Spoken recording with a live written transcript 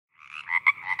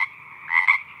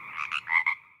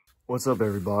What's up,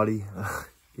 everybody?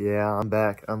 Yeah, I'm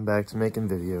back. I'm back to making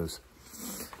videos.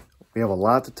 We have a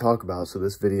lot to talk about, so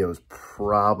this video is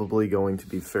probably going to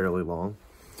be fairly long.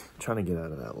 I'm trying to get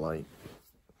out of that light.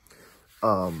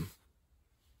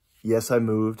 Yes, I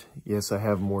moved. Yes, I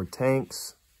have more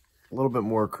tanks, a little bit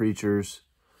more creatures,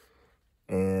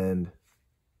 and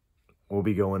we'll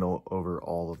be going over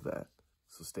all of that.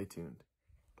 So stay tuned.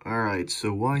 All right,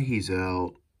 so while he's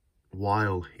out,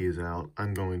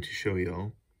 I'm going to show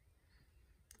y'all.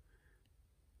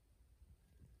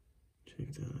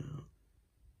 Check that out.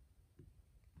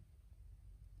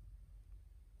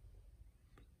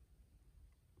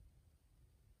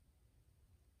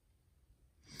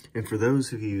 And for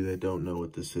those of you that don't know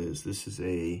what this is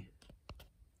a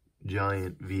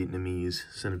giant Vietnamese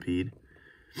centipede.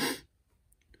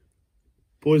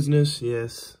 Poisonous,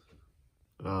 yes.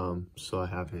 So I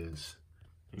have his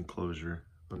enclosure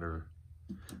under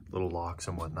little locks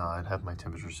and whatnot. I have my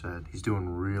temperature set. He's doing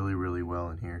really, really well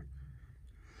in here.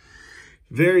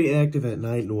 Very active at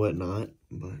night and whatnot,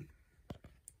 but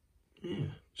yeah,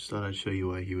 just thought I'd show you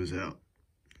why he was out.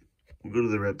 We'll go to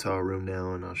the reptile room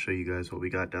now and I'll show you guys what we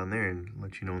got down there and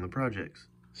let you know in the projects.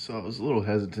 So I was a little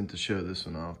hesitant to show this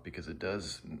one off because it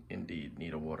does indeed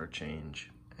need a water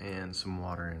change and some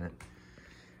water in it.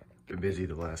 Been busy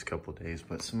the last couple of days,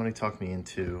 but somebody talked me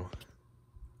into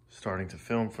starting to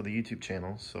film for the YouTube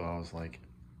channel, so I was like,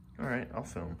 all right, I'll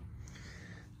film.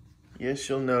 Yes,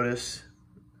 you'll notice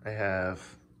I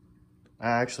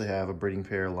actually have a breeding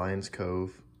pair of Lion's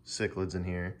Cove cichlids in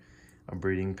here, a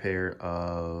breeding pair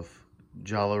of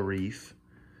Jala Reef,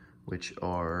 which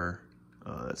are,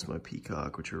 that's my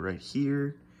peacock, which are right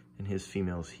here, and his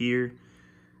female's here.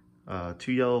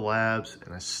 2 yellow labs,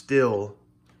 and I still,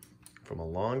 from a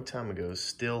long time ago,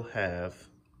 still have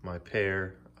my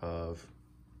pair of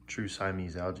true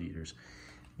Siamese algae eaters.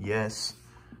 Yes,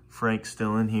 Frank's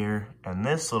still in here, and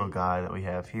this little guy that we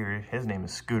have here, his name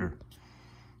is Scooter.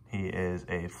 He is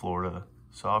a Florida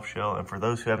softshell, and for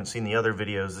those who haven't seen the other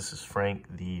videos, this is Frank,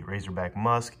 the razorback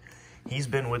musk. He's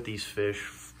been with these fish,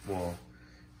 well,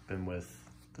 been with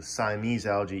the Siamese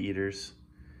algae eaters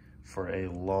for a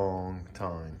long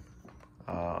time.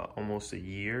 Almost a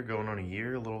year, going on a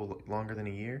year, a little longer than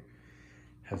a year.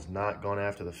 Has not gone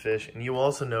after the fish. And you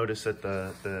also notice that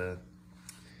the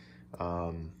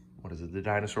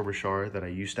dinosaur Bashar that I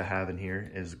used to have in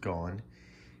here is gone.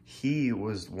 He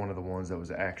was one of the ones that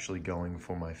was actually going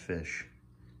for my fish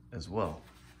as well.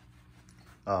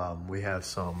 We have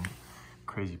some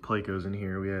crazy plecos in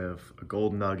here. We have a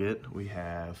gold nugget. We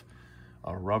have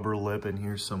a rubber lip in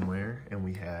here somewhere. And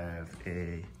we have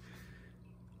I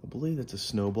believe that's a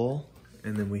snowball.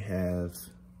 And then we have,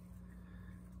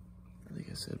 I think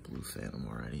I said blue phantom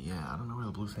already. Yeah, I don't know where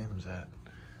the blue phantom's at.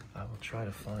 I will try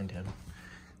to find him.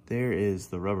 There is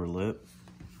the rubber lip,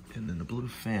 and then the blue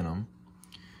phantom.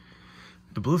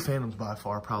 The blue phantom's by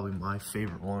far probably my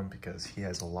favorite one because he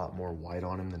has a lot more white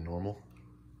on him than normal.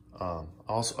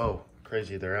 Also, oh,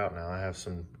 crazy, they're out now. I have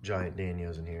some giant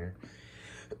Danios in here.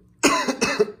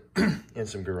 And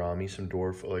some gouramis, some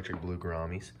dwarf electric blue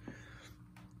gouramis.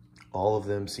 All of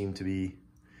them seem to be,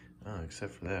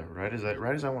 except for that, right as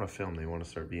I want to film, they want to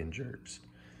start being jerks.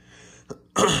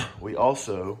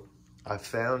 I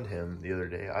found him the other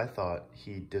day. I thought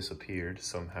he disappeared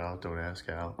somehow, don't ask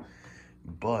how.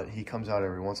 But he comes out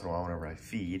every once in a while whenever I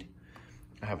feed.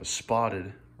 I have a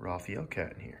spotted Raphael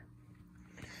cat in here.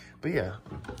 But yeah,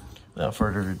 without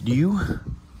further ado,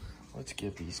 let's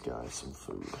give these guys some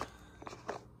food.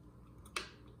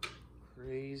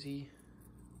 Crazy.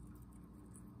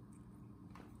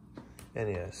 And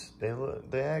yes,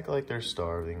 they act like they're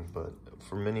starving, but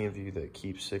for many of you that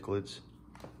keep cichlids,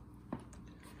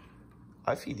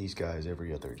 I feed these guys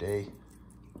every other day.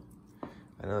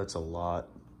 I know it's a lot,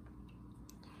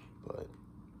 but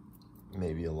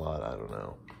maybe a lot, I don't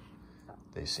know.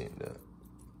 They seem to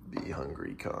be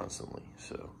hungry constantly,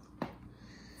 so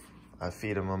I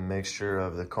feed them a mixture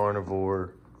of the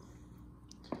carnivore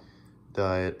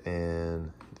diet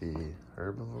and the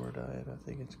herbivore diet, I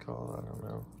think it's called. I don't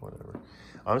know, whatever.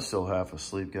 I'm still half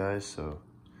asleep, guys, so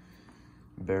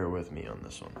bear with me on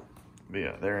this one. But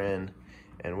yeah, they're in,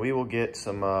 and we will get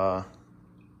some,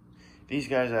 these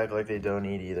guys act like they don't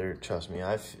eat either. Trust me,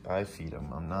 I feed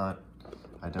them.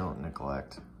 I don't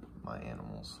neglect my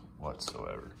animals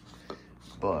whatsoever.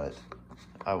 But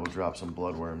I will drop some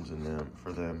bloodworms in them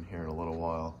for them here in a little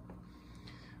while.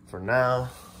 For now,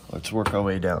 let's work our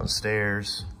way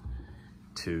downstairs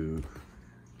to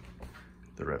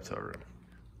the reptile room.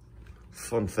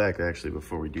 Fun fact, actually,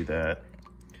 before we do that,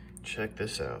 check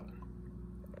this out.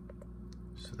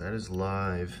 So that is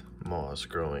live moss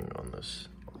growing on this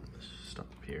stump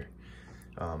here.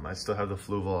 I still have the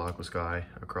Fluval Aqua Sky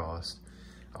across.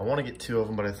 I want to get 2 of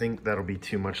them, but I think that'll be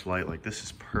too much light. Like, this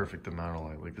is perfect amount of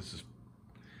light. Like, this is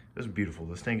beautiful.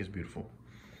 This tank is beautiful.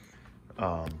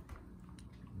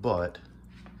 But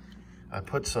I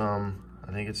put some,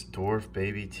 I think it's dwarf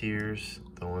baby tears,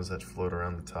 the ones that float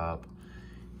around the top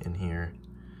in here.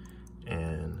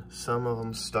 And some of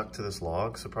them stuck to this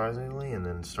log, surprisingly, and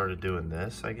then started doing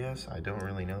this, I guess. I don't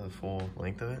really know the full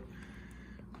length of it,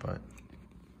 but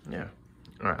yeah.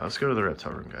 All right, let's go to the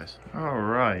reptile room, guys. All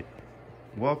right,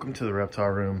 welcome to the reptile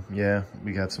room. Yeah,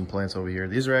 we got some plants over here.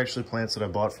 These are actually plants that I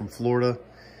bought from Florida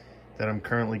that I'm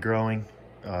currently growing.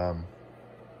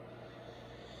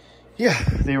 Yeah,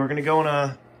 they were gonna go in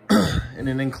in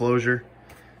an enclosure,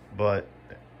 but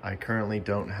I currently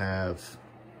don't have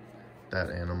that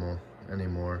animal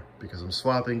anymore because I'm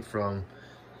swapping from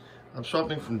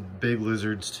big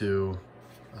lizards to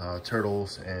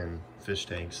turtles and fish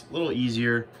tanks. A little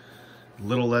easier, a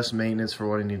little less maintenance for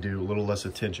what I need to do, a little less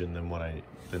attention than what I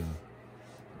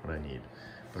need.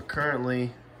 But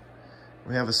currently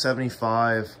we have a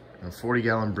 75 and a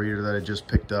 40-gallon breeder that I just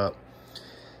picked up.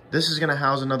 This is gonna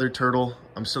house another turtle.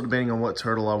 I'm still debating on what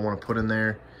turtle I want to put in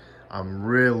there. I'm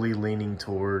really leaning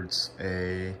towards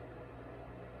a,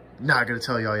 not gonna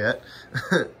tell y'all yet,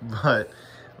 but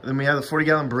then we have the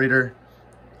 40-gallon breeder.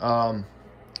 I'm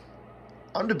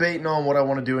debating on what I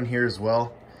want to do in here as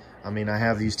well. I mean, I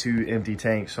have these 2 empty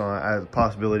tanks, so the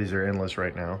possibilities are endless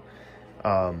right now.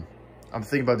 I'm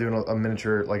thinking about doing a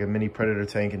miniature, like a mini predator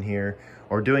tank in here,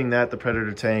 or doing that, the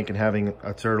predator tank, and having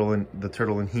a turtle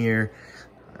in here.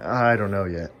 I don't know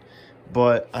yet,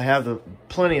 but I have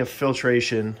plenty of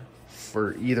filtration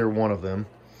for either one of them,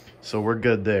 so we're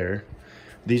good there.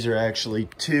 These are actually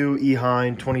 2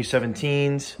 Eheim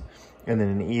 2017s and then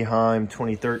an Eheim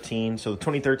 2013. So the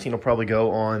 2013 will probably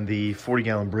go on the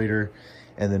 40-gallon breeder,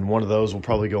 and then one of those will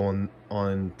probably go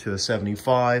on to the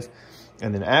 75.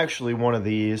 And then actually one of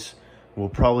these will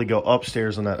probably go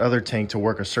upstairs on that other tank to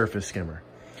work a surface skimmer,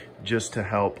 just to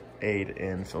help aid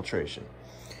in filtration.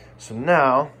 So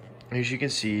now, as you can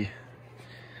see,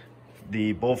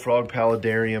 the bullfrog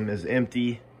paludarium is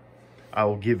empty. I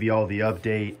will give you all the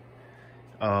update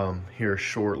here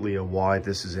shortly of why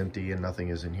this is empty and nothing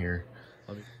is in here.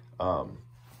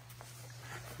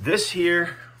 This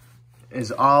here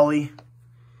is Ollie.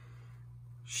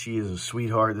 She is a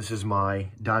sweetheart. This is my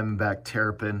Diamondback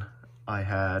Terrapin I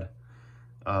had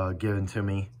given to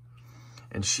me.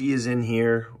 And she is in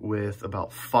here with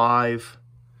about 5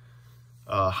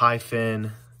 high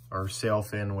fin or sail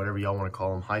fin, whatever y'all want to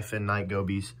call them, high fin night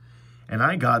gobies. And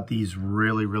I got these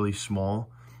really, really small.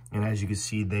 And as you can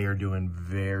see, they are doing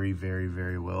very, very,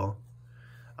 very well.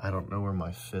 I don't know where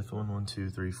my 5th one, 1, 2,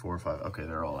 3, 4, 5. Okay,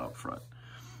 they're all out front.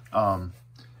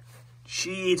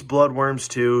 She eats bloodworms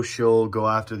too. She'll go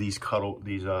after these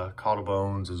caudal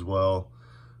bones as well.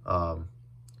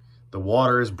 The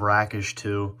water is brackish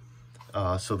too.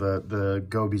 So the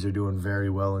gobies are doing very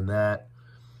well in that.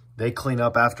 They clean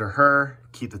up after her,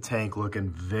 keep the tank looking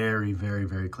very, very,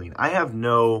 very clean. I have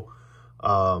no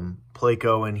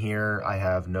Placo in here. I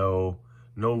have no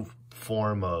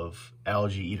form of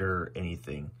algae eater or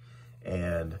anything.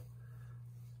 And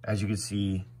as you can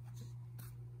see,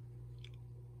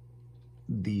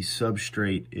 the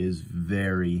substrate is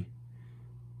very,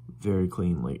 very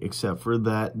clean, like except for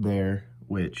that there,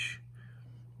 which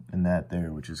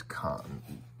is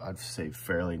I'd say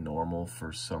fairly normal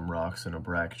for some rocks in a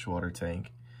brackish water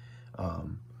tank.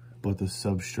 But the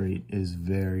substrate is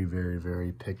very, very,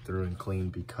 very picked through and clean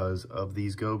because of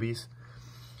these gobies.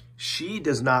 She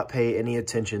does not pay any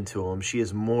attention to them. She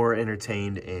is more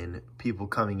entertained in people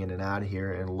coming in and out of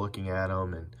here and looking at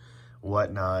them and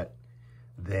whatnot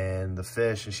than the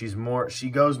fish. And she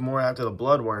goes more after the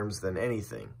bloodworms than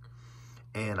anything.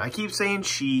 And I keep saying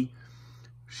she's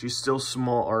still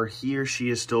small, or he or she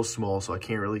is still small, so I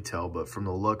can't really tell, but from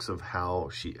the looks of how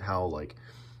like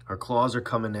her claws are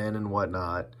coming in and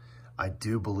whatnot, I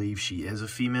do believe she is a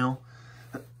female.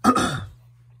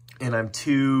 And I'm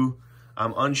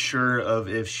unsure of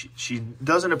if she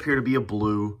doesn't appear to be a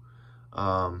blue,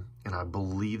 and I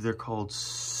believe they're called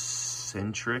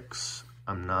centrics.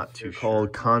 I'm not too sure.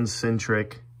 Called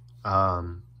concentric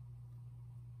Diamondback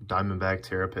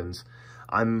Terrapins.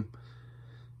 I'm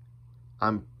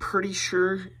pretty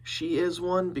sure she is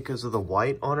one because of the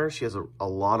white on her. She has a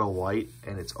lot of white,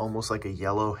 and it's almost like a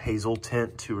yellow hazel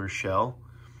tint to her shell.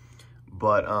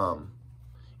 But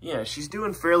yeah, she's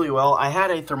doing fairly well. I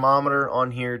had a thermometer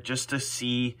on here just to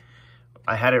see.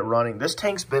 I had it running. This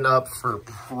tank's been up for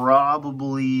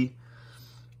probably,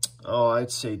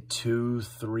 I'd say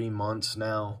 2-3 months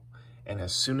now. And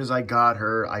as soon as I got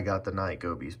her, I got the night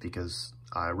gobies because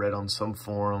I read on some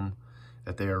forum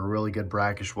that they are a really good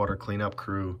brackish water cleanup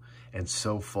crew. And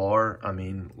so far, I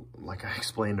mean, like I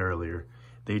explained earlier,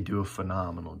 they do a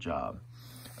phenomenal job.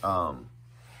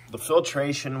 The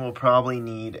filtration will probably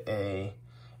need a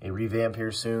revamp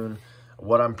here soon.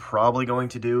 What I'm probably going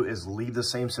to do is leave the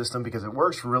same system because it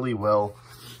works really well.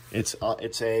 It's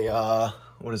a,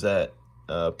 what is that?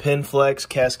 Pinflex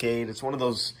Cascade. It's one of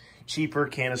those cheaper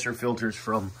canister filters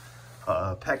from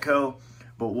Petco.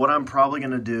 But what I'm probably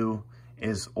going to do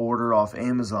is order off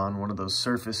Amazon one of those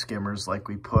surface skimmers like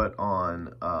we put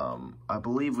on, I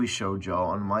believe we showed y'all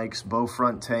on Mike's bow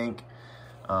front tank.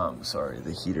 Sorry,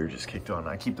 the heater just kicked on.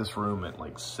 I keep this room at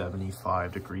like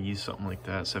 75 degrees, something like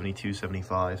that, 72,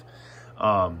 75.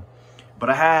 But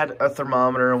I had a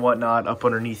thermometer and whatnot up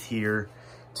underneath here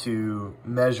to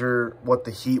measure what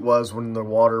the heat was when the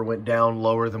water went down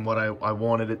lower than what I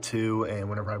wanted it to. And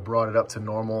whenever I brought it up to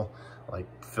normal,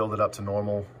 like filled it up to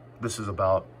normal, that's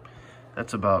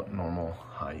about normal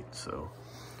height. So,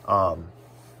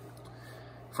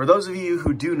 for those of you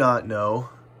who do not know,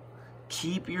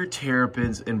 keep your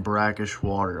terrapins in brackish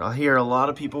water. I hear a lot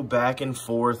of people back and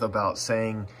forth about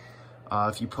saying,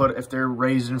 if they're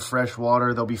raised in fresh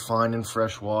water, they'll be fine in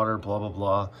fresh water, blah, blah,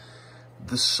 blah.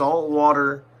 The salt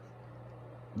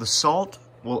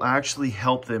will actually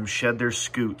help them shed their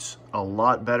scutes a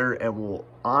lot better and will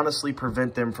honestly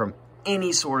prevent them from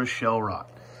any sort of shell rot.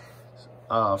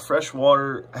 Fresh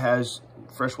water has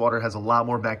a lot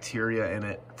more bacteria in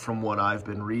it from what I've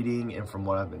been reading and from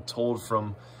what I've been told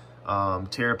from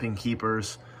terrapin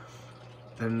keepers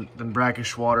than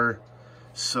brackish water.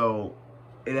 So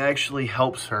it actually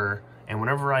helps her. And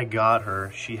whenever I got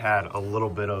her, she had a little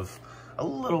bit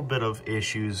of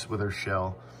issues with her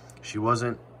shell. She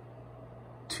wasn't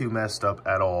too messed up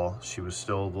at all. She was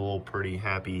still the little pretty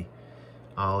happy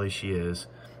Ollie she is.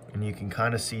 And you can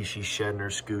kind of see she's shedding her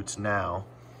scutes now.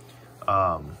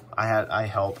 I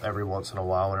help every once in a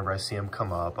while. Whenever I see him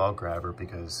come up, I'll grab her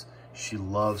because she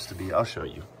loves to be, I'll show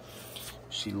you.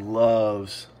 She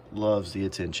loves the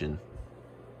attention.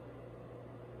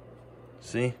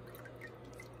 See?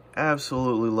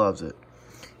 Absolutely loves it.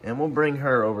 And we'll bring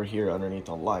her over here underneath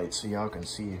the light so y'all can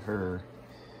see her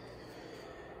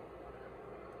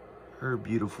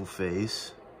beautiful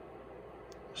face.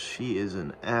 She is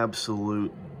an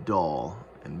absolute doll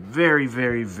and very,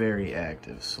 very, very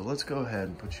active. So let's go ahead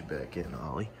and put you back in,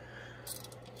 Ollie.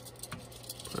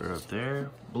 Put her up there.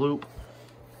 Bloop.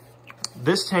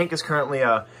 This tank is currently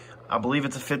I believe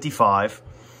it's a 55.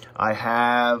 I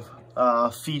have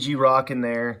a Fiji rock in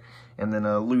there and then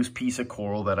a loose piece of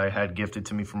coral that I had gifted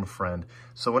to me from a friend.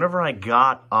 So whenever I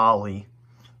got Ollie,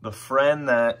 the friend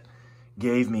that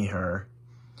gave me her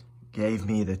gave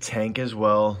me the tank as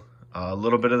well, a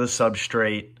little bit of the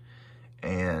substrate,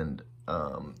 and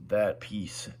that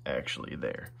piece actually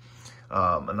there.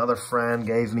 Another friend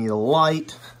gave me the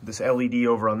light, this LED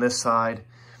over on this side,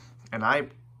 and I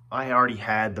already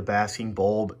had the basking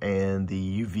bulb and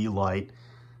the UV light.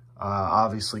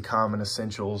 Obviously common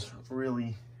essentials,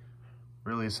 really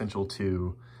essential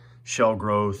to shell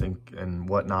growth and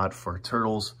whatnot for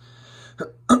turtles.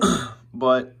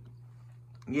 But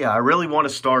yeah, I really want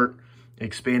to start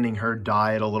expanding her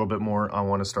diet a little bit more. I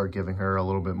want to start giving her a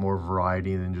little bit more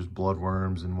variety than just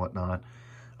bloodworms and whatnot.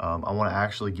 I want to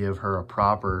actually give her a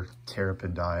proper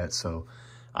terrapin diet. So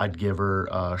I'd give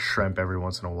her shrimp every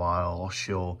once in a while.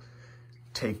 She'll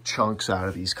take chunks out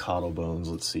of these cottle bones.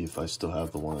 Let's see if I still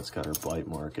have the one that's got her bite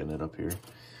mark in it up here.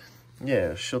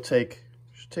 Yeah, she'll take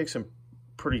some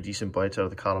pretty decent bites out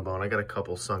of the cottle bone. I got a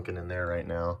couple sunken in there right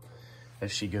now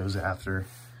as she goes after.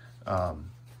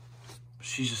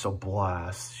 She's just a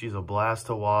blast. She's a blast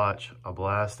to watch, a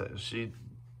blast. She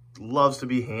loves to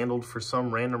be handled for some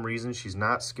random reason. She's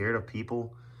not scared of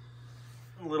people.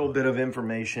 A little bit of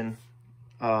information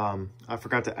I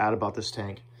forgot to add about this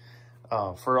tank.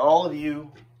 For all of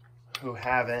you who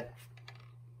have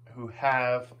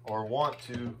or want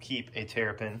to keep a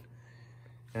terrapin,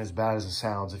 and as bad as it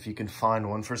sounds, if you can find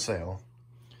one for sale,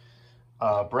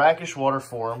 brackish water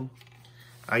form,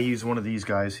 I use one of these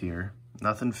guys here.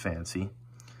 Nothing fancy,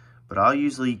 but I'll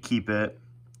usually keep it,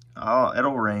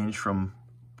 it'll range from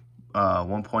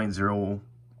 1.0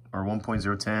 or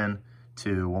 1.010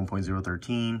 to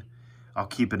 1.013. I'll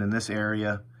keep it in this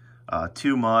area.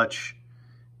 Too much,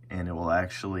 and it will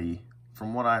actually,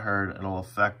 from what I heard, it'll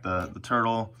affect the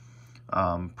turtle.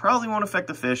 Probably won't affect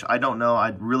the fish. I don't know.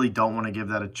 I really don't want to give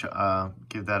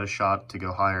that a shot to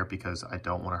go higher because I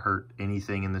don't want to hurt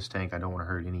anything in this tank. I don't want to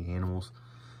hurt any animals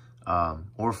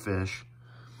or fish.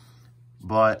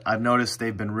 But I've noticed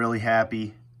they've been really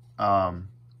happy.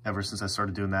 ever since I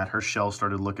started doing that. Her shell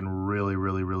started looking really,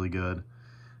 really, really good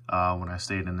when I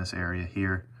stayed in this area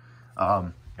here.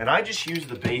 And I just used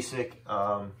the basic,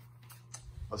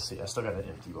 let's see, I still got an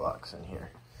empty box in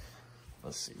here.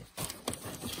 Let's see.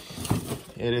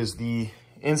 It is the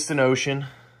Instant Ocean.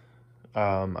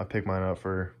 I picked mine up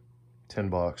for 10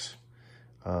 bucks.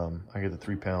 I get the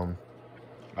 3-pound.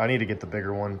 I need to get the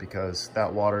bigger one because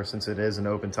that water, since it is an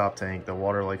open top tank, the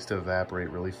water likes to evaporate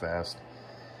really fast.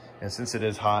 And since it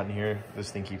is hot in here,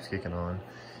 this thing keeps kicking on.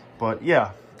 But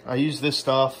yeah, I use this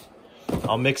stuff.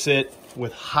 I'll mix it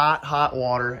with hot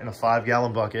water in a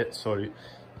 5-gallon bucket so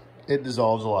it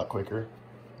dissolves a lot quicker.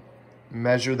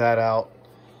 Measure that out,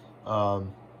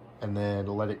 and then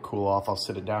let it cool off. I'll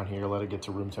sit it down here, let it get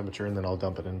to room temperature, and then I'll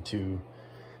dump it into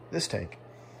this tank.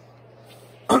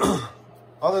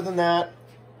 Other than that,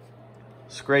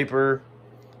 scraper,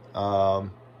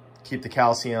 keep the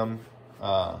calcium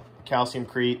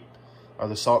crete or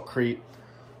the salt crete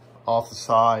off the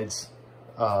sides.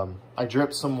 I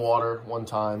dripped some water one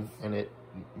time and it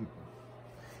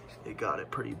got it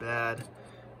pretty bad,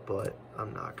 but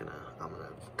I'm gonna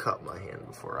cup my hand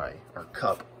before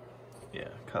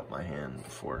cup my hand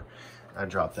before I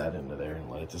drop that into there and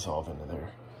let it dissolve into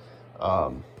there.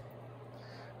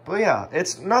 But yeah,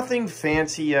 it's nothing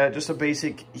fancy yet, just a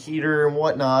basic heater and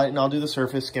whatnot, and I'll do the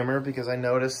surface skimmer because I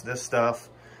noticed this stuff,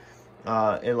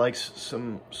 it likes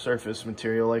some surface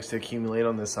material, likes to accumulate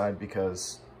on this side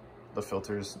because the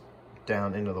filter's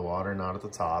down into the water, not at the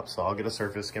top, so I'll get a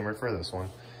surface skimmer for this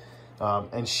one.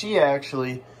 And she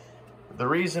actually, the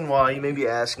reason why, you may be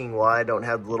asking why I don't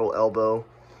have the little elbow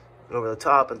over the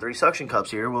top and 3 suction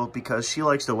cups here, well, because she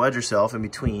likes to wedge herself in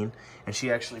between, and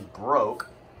she actually broke.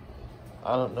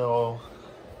 I don't know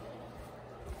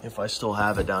if I still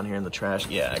have it down here in the trash.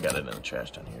 Yeah, I got it in the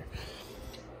trash down here.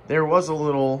 There was a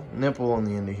little nipple on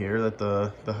the end of here that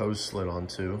the hose slid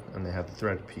onto, and they had the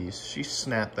threaded piece. She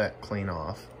snapped that clean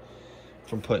off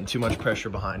from putting too much pressure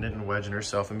behind it and wedging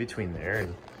herself in between there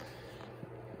and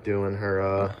doing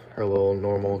her little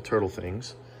normal turtle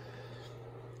things.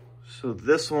 So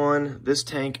this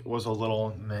tank was a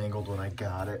little mangled when I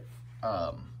got it.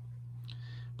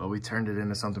 But we turned it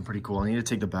into something pretty cool. I need to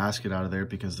take the basket out of there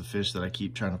because the fish that I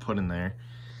keep trying to put in there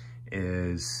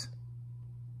keeps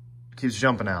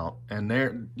jumping out.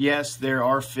 And yes, there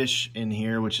are fish in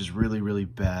here, which is really, really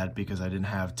bad because I didn't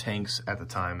have tanks at the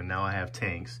time, and now I have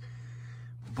tanks.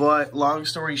 But long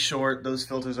story short, those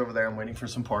filters over there, I'm waiting for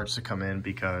some parts to come in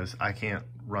because I can't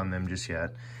run them just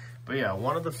yet. But yeah,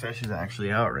 one of the fish is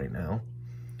actually out right now.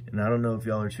 And I don't know if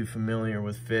y'all are too familiar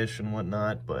with fish and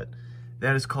whatnot, but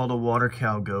that is called a water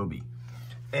cow goby.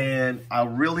 And I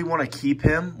really want to keep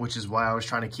him, which is why I was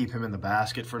trying to keep him in the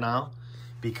basket for now,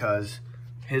 because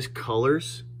his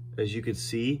colors, as you can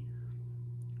see,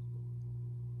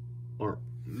 are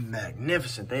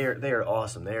magnificent. They are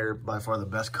awesome. They are by far the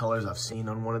best colors I've seen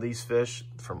on one of these fish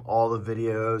from all the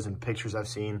videos and pictures I've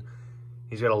seen.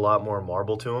 He's got a lot more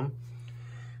marble to him.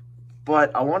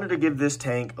 But I wanted to give this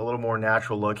tank a little more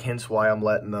natural look, hence why I'm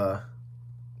letting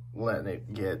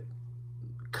it get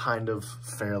kind of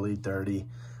fairly dirty.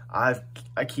 I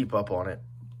keep up on it.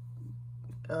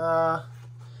 I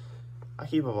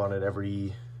keep up on it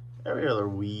every other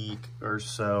week or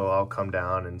so. I'll come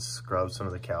down and scrub some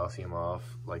of the calcium off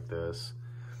like this.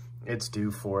 It's due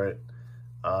for it.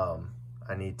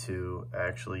 I need to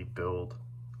actually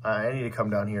I need to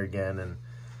come down here again and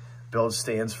build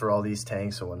stands for all these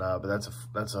tanks and whatnot, but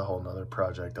that's a whole nother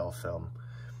project I'll film.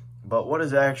 But what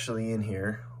is actually in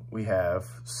here, we have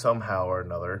somehow or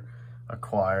another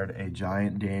acquired a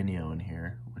giant Danio in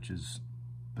here, which is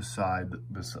beside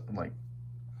like,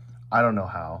 I don't know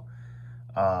how.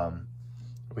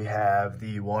 We have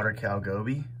the water cow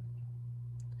goby.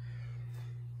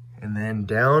 And then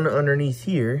down underneath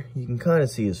here, you can kind of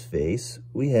see his face.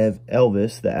 We have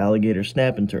Elvis, the alligator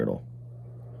snapping turtle.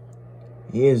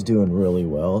 He is doing really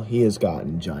well. He has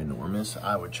gotten ginormous.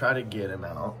 I would try to get him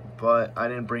out, but I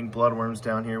didn't bring bloodworms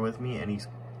down here with me, and he's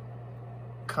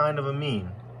kind of a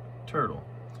mean turtle.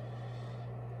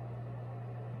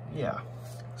 Yeah.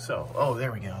 So, oh,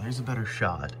 there we go. There's a better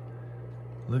shot.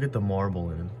 Look at the marble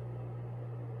in him.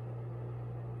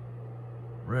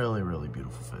 Really, really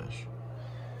beautiful fish.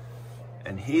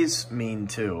 And he's mean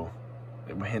too.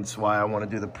 Hence why I want to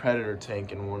do the predator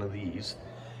tank in one of these.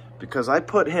 Because I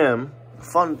put him,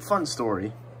 fun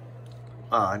story.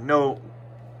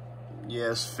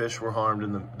 Yes, fish were harmed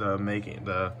in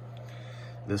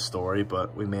this story,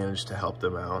 but we managed to help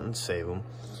them out and save them.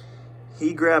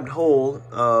 He grabbed hold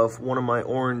of one of my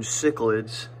orange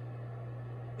cichlids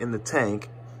in the tank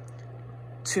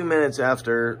 2 minutes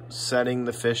after setting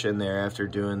the fish in there, after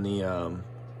doing the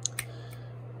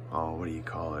oh, what do you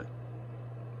call it?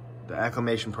 The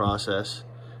acclimation process.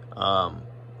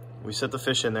 We set the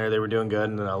fish in there, they were doing good,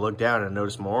 and then I looked down and I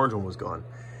noticed my orange one was gone.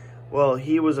 Well,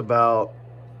 he was about,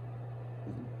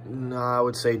 I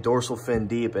would say, dorsal fin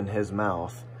deep in his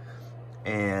mouth.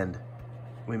 And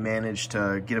we managed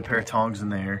to get a pair of tongs in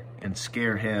there and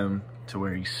scare him to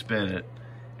where he spit it.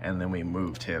 And then we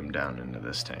moved him down into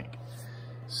this tank.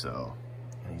 So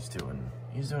he's doing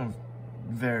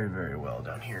very, very well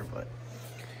down here. But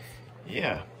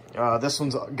yeah, this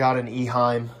one's got an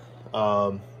Eheim.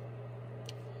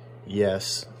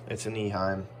 Yes, it's an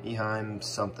Eheim. Eheim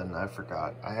something, I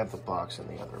forgot. I have the box in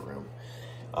the other room.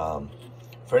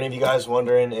 For any of you guys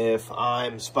wondering if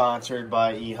I'm sponsored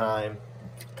by Eheim,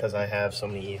 because I have so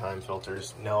many Eheim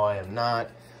filters, no, I am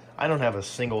not. I don't have a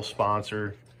single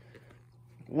sponsor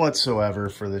whatsoever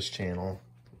for this channel.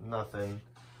 Nothing.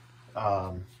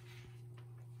 And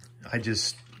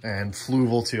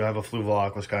Fluval too. I have a Fluval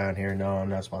Aqua Sky on here. No, I'm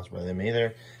not sponsored by them either.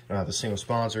 I don't have a single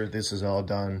sponsor. This is all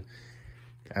done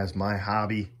as my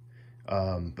hobby.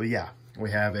 But yeah,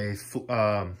 we have a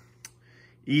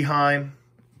Eheim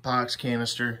box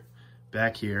canister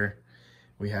back here.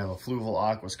 We have a Fluval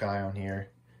Aqua Sky on here.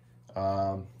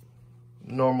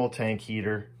 Normal tank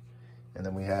heater. And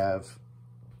then we have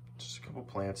just a couple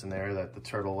plants in there that the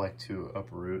turtle like to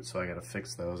uproot, so I gotta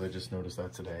fix those. I just noticed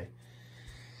that today.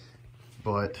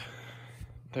 But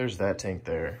there's that tank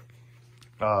there.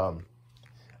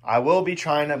 I will be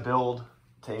trying to build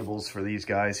tables for these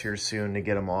guys here soon to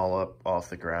get them all up off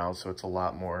the ground, so it's a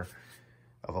lot more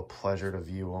of a pleasure to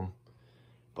view them.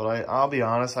 But I'll be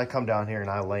honest, I come down here and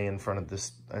I lay in front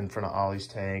of Ollie's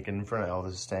tank and in front of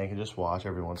Elvis's tank and just watch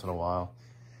every once in a while.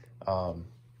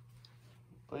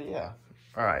 But yeah,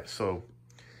 all right, so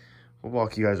we'll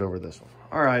walk you guys over this one.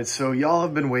 All right, so y'all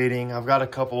have been waiting. I've got a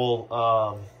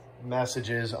couple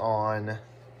messages on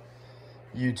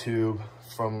YouTube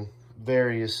from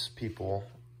various people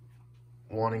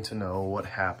wanting to know what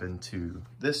happened to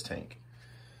this tank.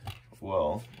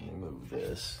 Well, let me move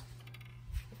this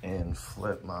and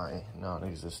flip my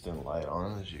non-existent light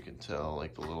on. As you can tell,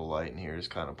 like the little light in here is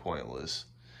kind of pointless.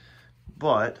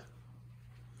 But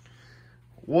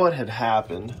what had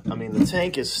happened, I mean, the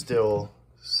tank is still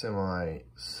semi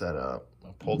set up. I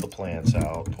pulled the plants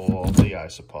out, pulled all the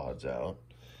isopods out.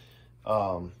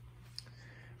 But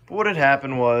what had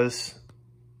happened was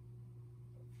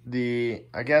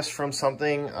I guess from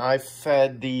something I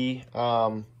fed the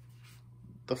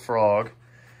frog,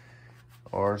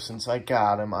 or since I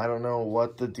got him, I don't know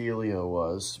what the dealio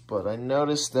was, but I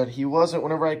noticed that he wasn't,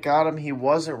 whenever I got him, he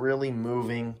wasn't really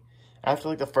moving. After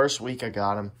like the first week I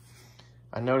got him,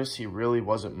 I noticed he really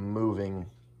wasn't moving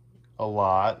a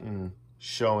lot and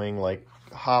showing like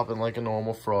hopping like a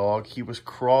normal frog. He was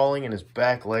crawling and his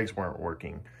back legs weren't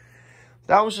working.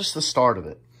 That was just the start of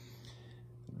it.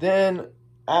 Then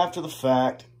after the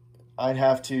fact,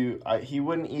 he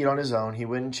wouldn't eat on his own. He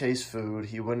wouldn't chase food.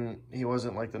 He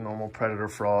wasn't like the normal predator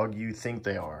frog you think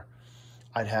they are.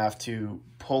 I'd have to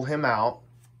pull him out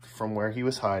from where he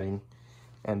was hiding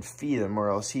and feed him,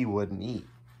 or else he wouldn't eat.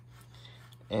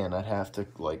 And I'd have to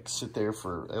like sit there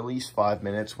for at least 5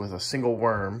 minutes with a single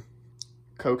worm,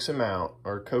 coax him out,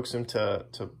 or coax him to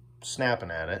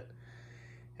snapping at it,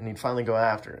 and he'd finally go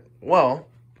after it. Well,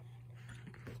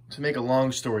 to make a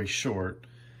long story short,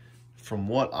 from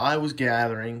what I was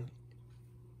gathering,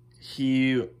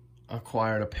 he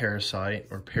acquired a parasite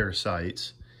or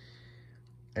parasites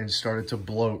and started to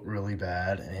bloat really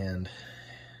bad. And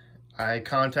I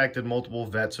contacted multiple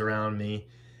vets around me,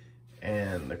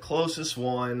 and the closest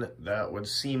one that would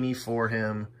see me for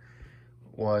him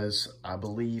was, I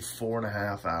believe,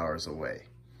 4.5 hours away.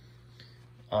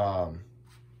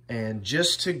 And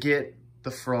just to get the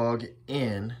frog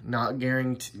in, not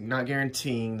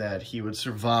guaranteeing that he would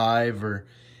survive or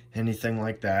anything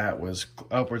like that, was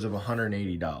upwards of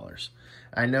 $180.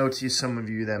 I know to some of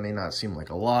you that may not seem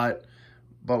like a lot,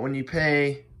 but when you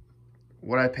pay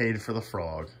what I paid for the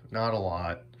frog, not a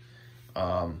lot,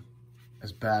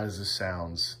 as bad as this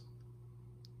sounds,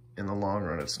 in the long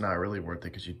run, it's not really worth it,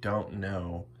 because you don't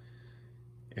know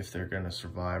if they're going to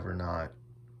survive or not.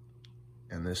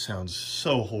 And this sounds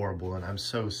so horrible, and I'm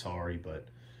so sorry, but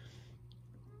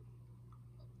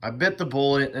I bit the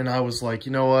bullet, and I was like,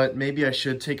 you know what, maybe I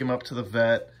should take him up to the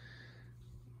vet.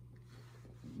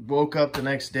 Woke up the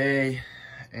next day,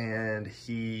 and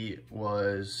he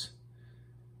was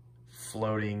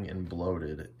floating and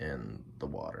bloated in the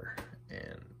water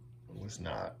and was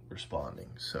not responding.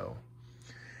 So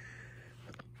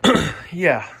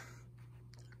yeah,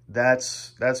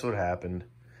 that's what happened.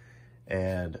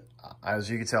 And as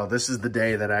you can tell, this is the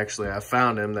day that actually I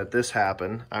found him, that this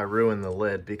happened. I ruined the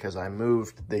lid because I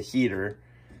moved the heater,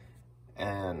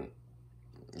 and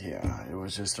yeah, it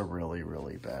was just a really,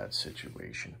 really bad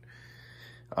situation.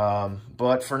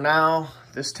 But for now,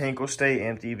 this tank will stay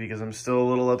empty because I'm still a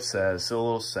little upset, still a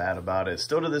little sad about it.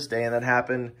 Still to this day, and that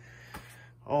happened,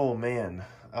 oh man,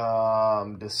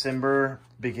 December,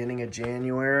 beginning of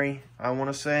January, I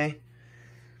want to say.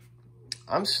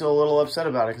 I'm still a little upset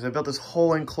about it because I built this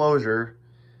whole enclosure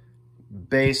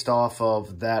based off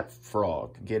of that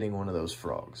frog, getting one of those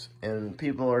frogs. And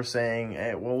people are saying,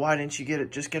 hey, well, why didn't you get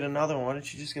it? Just get another one. Why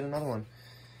didn't you just get another one?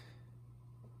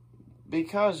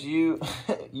 Because you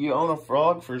own a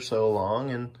frog for so long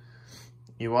and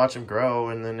you watch him grow,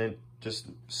 and then it just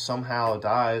somehow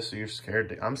dies, so you're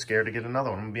scared. I'm scared to get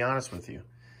another one. I'm going to be honest with you.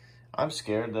 I'm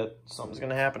scared that something's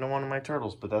going to happen to one of my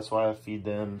turtles, but that's why I feed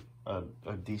them a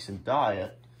decent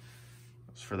diet.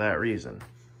 It's for that reason.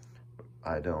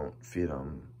 I don't feed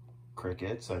them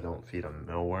crickets. I don't feed them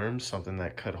mealworms, something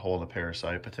that could hold a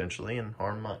parasite potentially and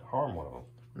harm one of them.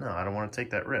 No, I don't want to take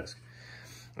that risk.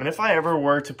 And if I ever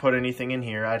were to put anything in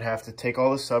here, I'd have to take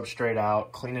all the substrate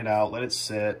out, clean it out, let it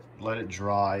sit, let it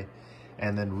dry,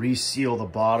 and then reseal the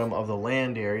bottom of the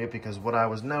land area, because what I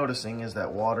was noticing is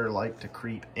that water liked to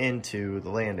creep into the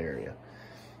land area.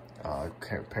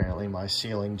 Apparently my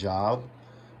sealing job,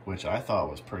 which I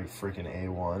thought was pretty freaking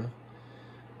A1,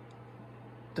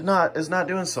 is not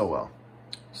doing so well.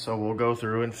 So we'll go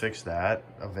through and fix that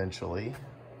eventually.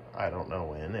 I don't know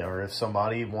when, or if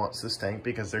somebody wants this tank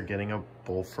because they're getting a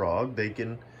bullfrog, they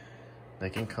can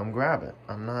come grab it.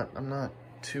 I'm not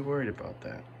too worried about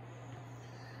that.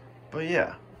 But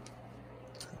yeah,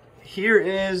 here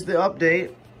is the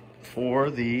update for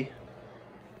the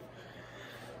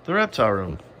reptile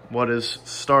room. What is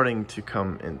starting to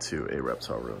come into a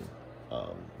reptile room.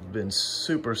 Been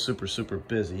super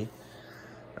busy.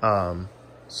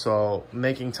 So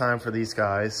making time for these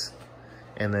guys,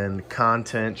 and then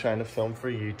content, trying to film for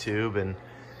YouTube, and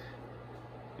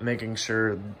making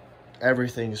sure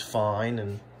everything's fine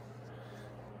and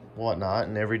whatnot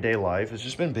in everyday life. It's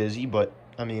just been busy, but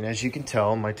I mean, as you can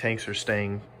tell, my tanks are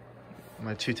staying,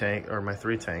 my three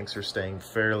tanks are staying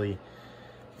fairly,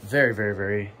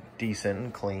 very decent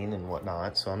and clean and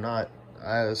whatnot. So I'm not,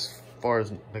 as far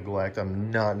as neglect, I'm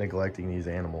not neglecting these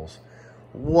animals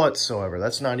whatsoever.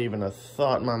 That's not even a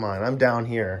thought in my mind. I'm down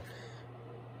here.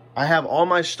 I have all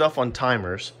my stuff on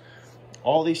timers.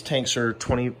 All these tanks are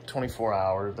 24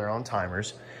 hours. They're on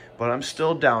timers. But I'm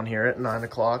still down here at 9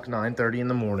 o'clock, 9:30 in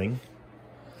the morning,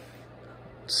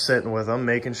 sitting with them,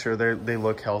 making sure they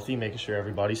look healthy, making sure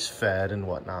everybody's fed and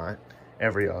whatnot.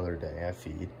 Every other day I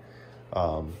feed.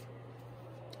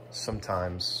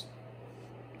 Sometimes,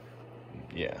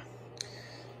 yeah.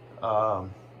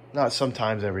 Not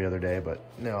sometimes, every other day, but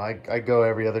no, I go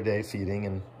every other day feeding,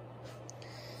 and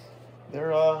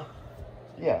they're,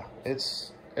 yeah,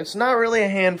 it's not really a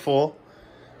handful,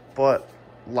 but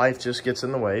life just gets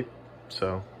in the way,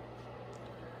 so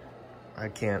I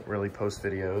can't really post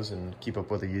videos and keep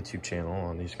up with a YouTube channel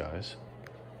on these guys,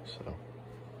 so,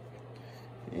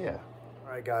 yeah.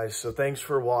 All right, guys, so thanks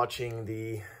for watching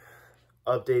the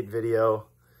update video,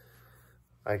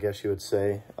 I guess you would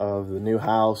say, of the new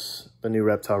house, the new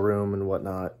reptile room and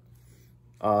whatnot.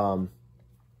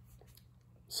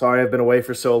 Sorry I've been away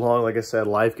for so long. Like I said,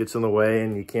 life gets in the way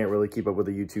and you can't really keep up with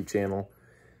a YouTube channel.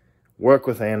 Work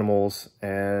with animals,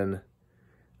 and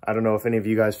I don't know if any of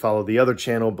you guys follow the other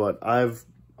channel, but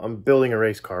I'm building a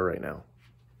race car right now.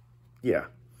 Yeah.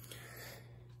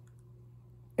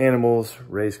 Animals,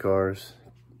 race cars,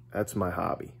 that's my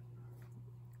hobby.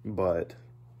 But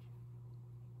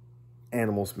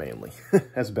animals mainly,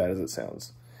 as bad as it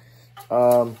sounds.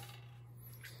 For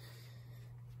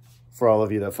all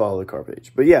of you that follow the car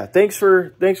page. But yeah, thanks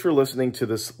for listening to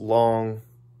this long,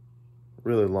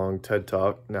 really long TED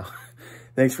Talk. No,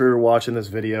 thanks for watching this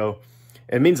video.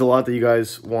 It means a lot that you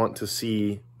guys want to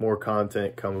see more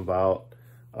content come about.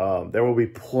 There will be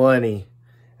plenty,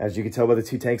 as you can tell by the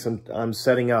two tanks I'm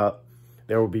setting up,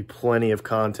 there will be plenty of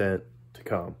content to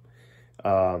come.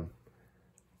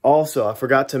 Also, I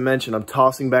forgot to mention, I'm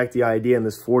tossing back the idea in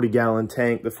this 40-gallon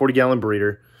tank, the 40-gallon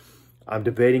breeder. I'm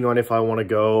debating on if I want to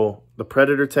go the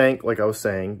Predator tank, like I was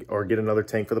saying, or get another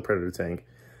tank for the Predator tank,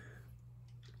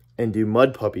 and do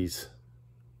mud puppies.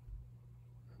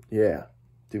 Yeah,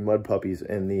 do mud puppies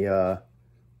in the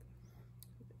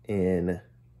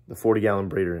 40-gallon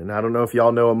breeder. And I don't know if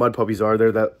y'all know what mud puppies are.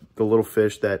 They're the little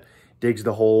fish that digs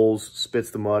the holes, spits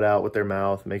the mud out with their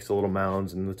mouth, makes the little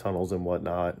mounds in the tunnels and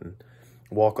whatnot, and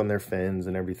walk on their fins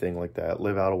and everything like that,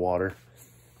 live out of water.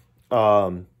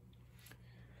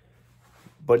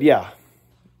 But yeah,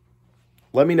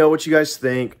 let me know what you guys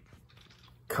think.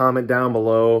 Comment down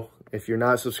below. If you're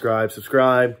not subscribed,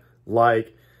 subscribe,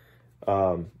 like.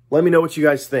 Let me know what you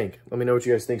guys think. Let me know what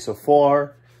you guys think so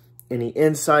far. Any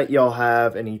insight y'all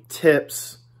have, any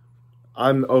tips.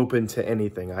 I'm open to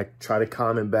anything. I try to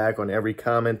comment back on every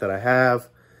comment that I have.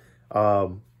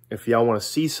 If y'all want to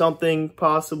see something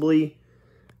possibly,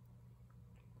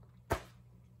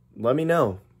 let me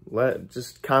know.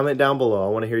 Just comment down below. I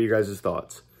want to hear you guys'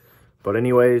 thoughts. But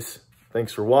anyways,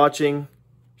 thanks for watching.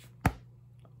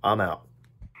 I'm out.